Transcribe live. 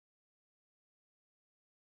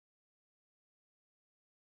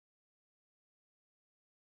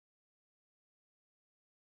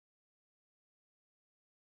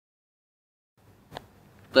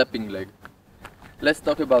trapping leg. Let's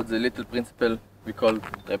talk about the little principle we call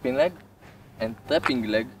trapping leg. And trapping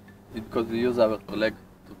leg is because we use our leg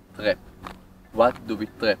to trap. What do we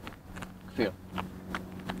trap? Kfir.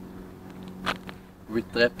 We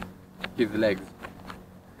trap his legs.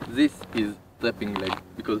 This is trapping leg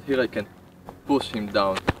because here I can push him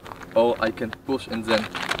down, or I can push and then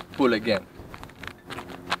pull again.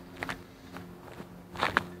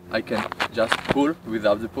 I can just pull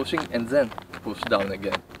without the pushing and then push down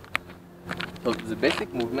again. So the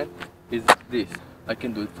basic movement is this. I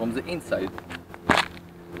can do it from the inside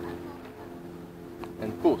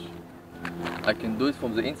and push. I can do it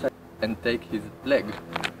from the inside and take his leg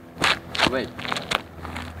away.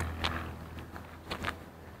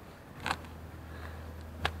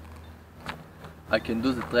 I can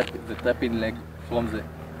do the trapping leg from the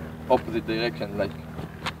opposite direction, like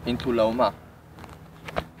into Lauma.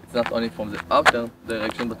 It's not only from the outer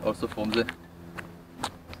direction but also from the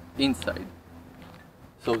inside.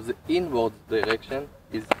 So the inward direction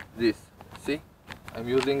is this. See? I'm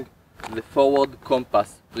using the forward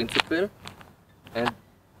compass principle and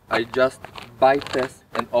I just bypass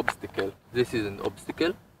an obstacle. This is an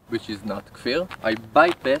obstacle which is not Kfir. I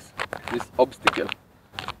bypass this obstacle.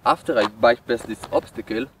 After I bypass this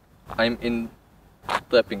obstacle, I'm in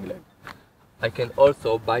trapping leg. I can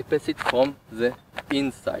also bypass it from the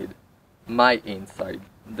inside, my inside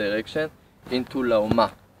direction, into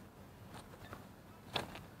Lauma.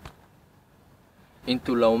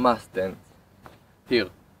 Into Lauma stance, here.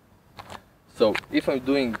 So if I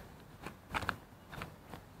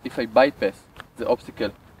bypass the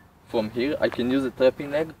obstacle from here, I can use the trapping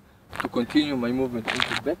leg to continue my movement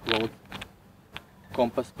into backward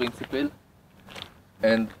compass principle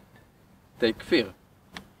and take Kfir.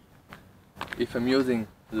 If I'm using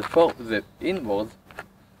the inwards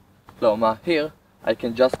Lauma here, I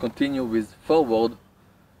can just continue with forward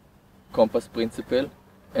compass principle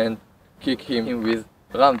and kick him with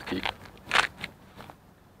round kick.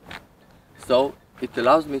 So it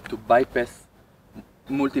allows me to bypass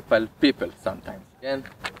multiple people sometimes. Again,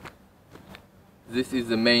 this is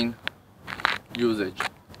the main usage,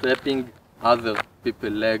 trapping other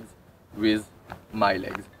people's legs with my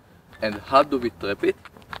legs. And how do we trap it?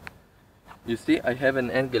 You see, I have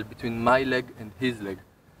an angle between my leg and his leg.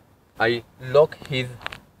 I lock his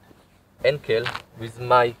ankle with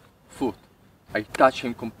my foot. I touch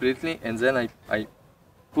him completely and then I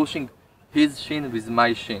pushing his shin with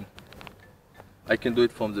my shin. I can do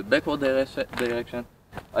it from the backward direction.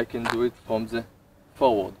 I can do it from the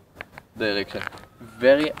forward direction.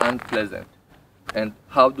 Very unpleasant. And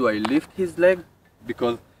how do I lift his leg?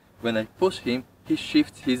 Because when I push him, he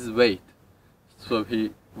shifts his weight, so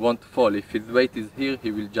he won't fall. If his weight is here,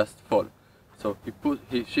 he will just fall. So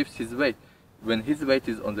he shifts his weight. When his weight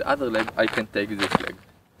is on the other leg, I can take this leg.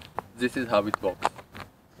 This is how it works.